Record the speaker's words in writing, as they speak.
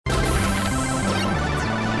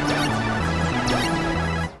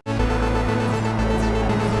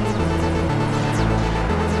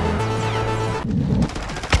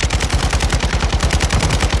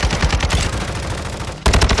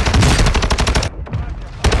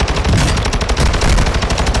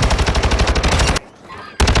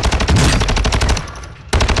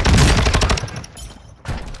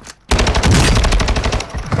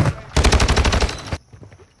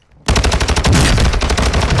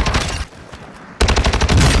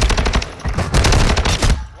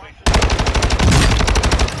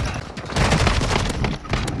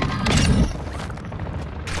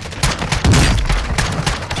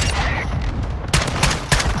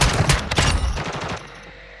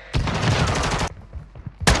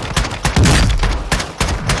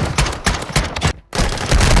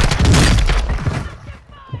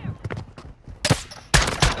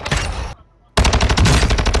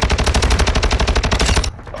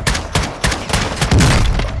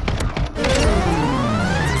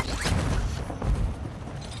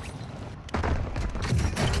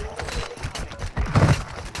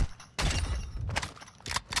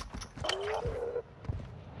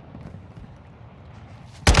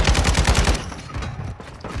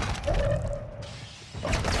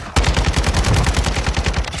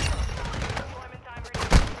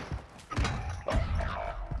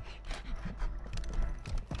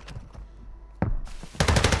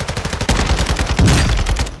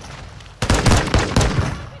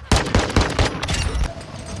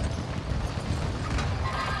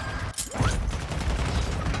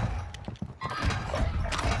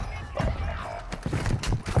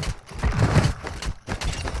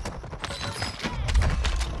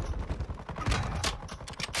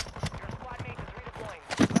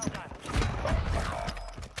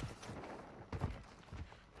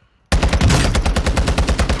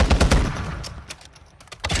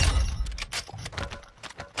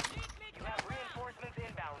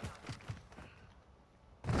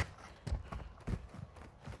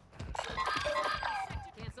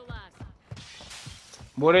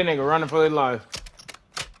Boy, that nigga running for his life.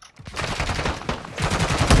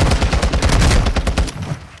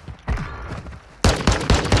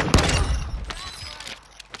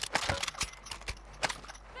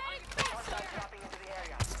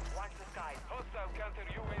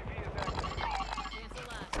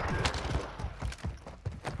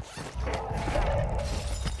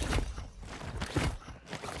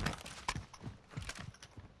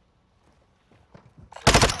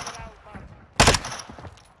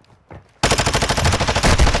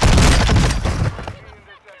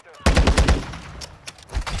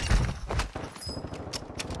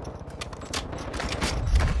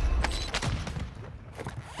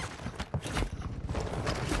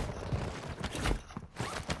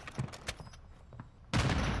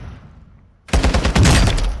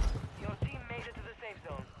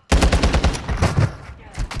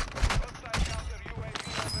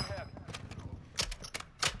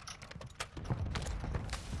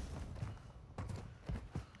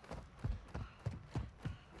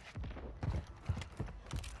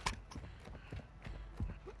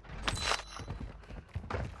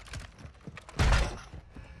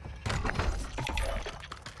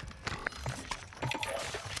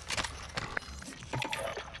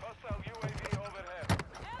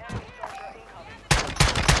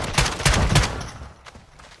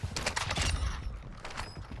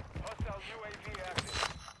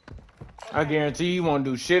 I guarantee you won't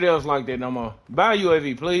do shit else like that no more. Buy a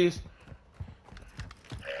UAV, please.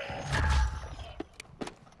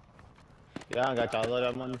 Yeah, I got y'all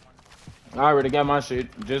that money. I already got my shit.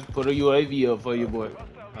 Just put a UAV up for you, boy.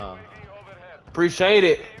 Oh. Appreciate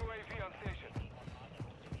it.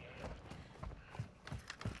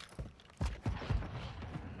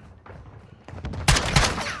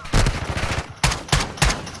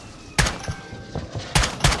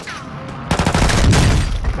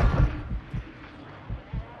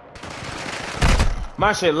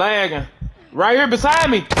 My shit lagging. Right here beside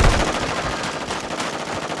me.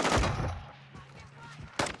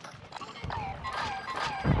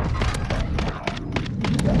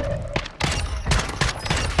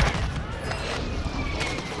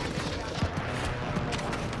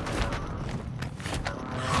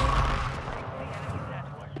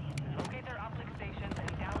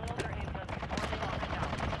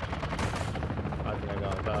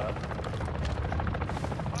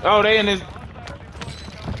 Oh, they in this.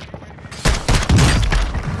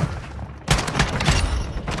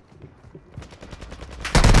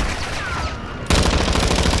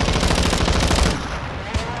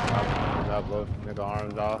 Nigga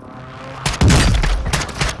arms off.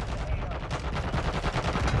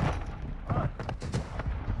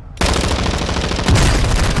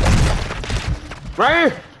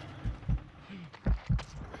 Right here.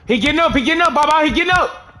 He getting up, Baba, he getting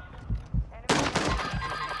up.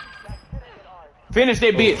 Finish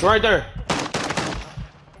that bitch right there.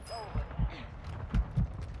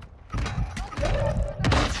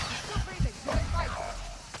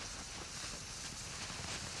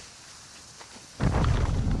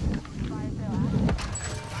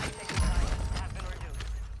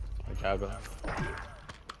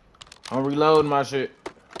 I'm reloading my shit.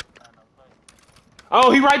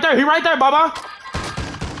 Oh, he right there, Baba.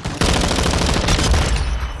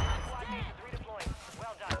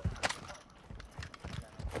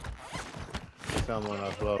 Someone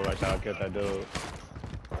on floor right there, I'll get that dude.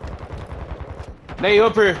 They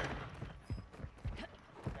up here.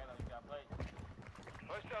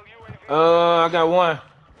 I got one.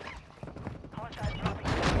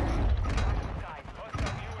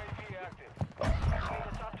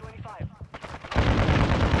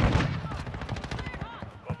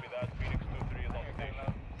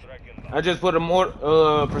 I just put a more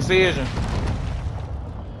precision.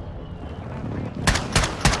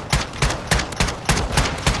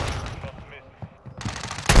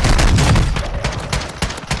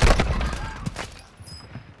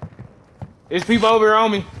 There's people over here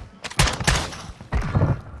on me.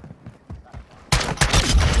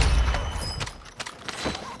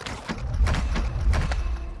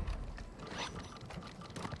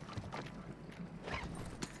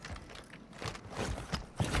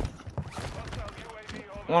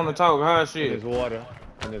 Want to talk high shit. There's water.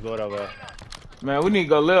 And there's water over there. Man, we need to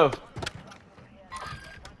go left.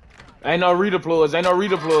 Ain't no redeploys.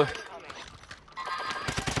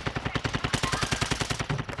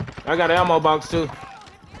 I got an ammo box too.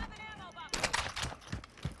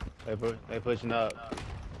 They pushing up.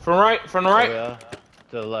 From the right? Yeah.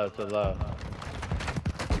 To the left.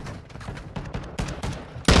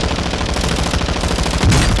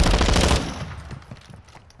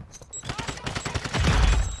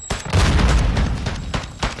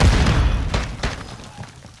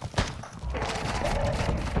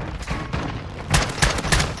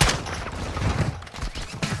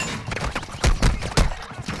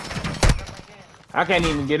 I can't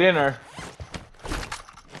even get in there.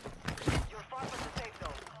 You're far from the safe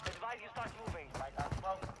zone. Advise you start moving.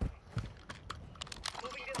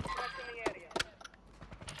 Moving this threats in the area.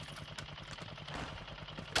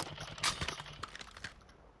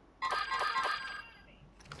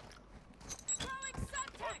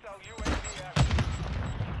 Hostile UAV active.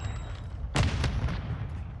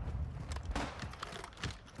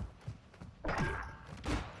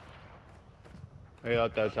 Hey,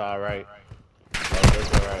 up there to our right. Oh,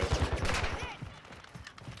 that's all right.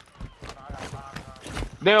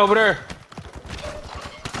 They over there.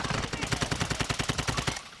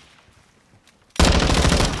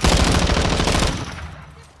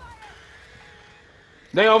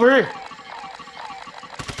 They over here.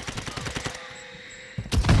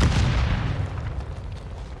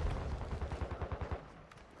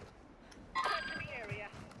 Threats in the area.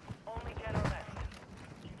 Only 10 or less.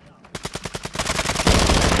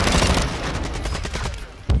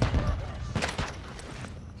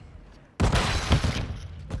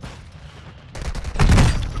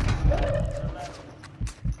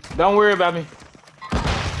 Don't worry about me.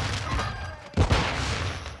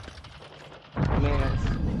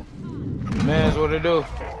 Man's what it do.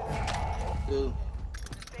 Safe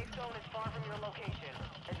zone is far from your location.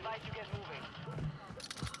 Advise you get moving.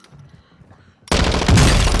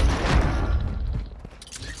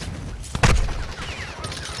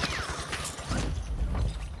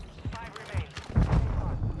 5 remain.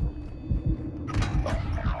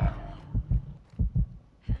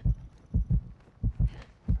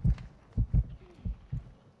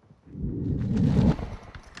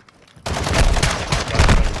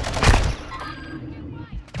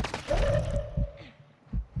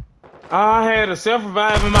 I had a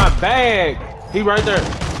self-revive in my bag. He right there.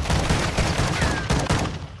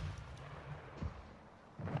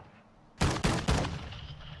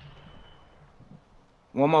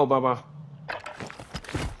 One more, Baba.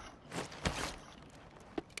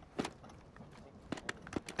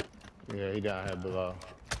 Yeah, he down here below.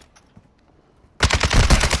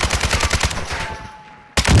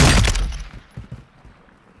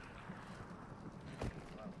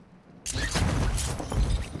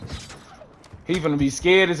 He finna be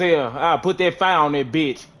scared as hell. I'll put that fire on that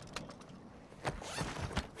bitch.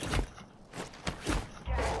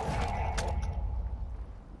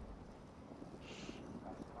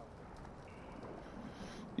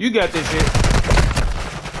 You got this shit.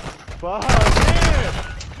 Fuck, man!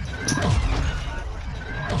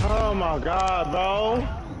 Oh my god, bro.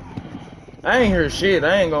 I ain't hear shit.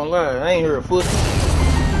 I ain't gonna lie. I ain't hear a foot.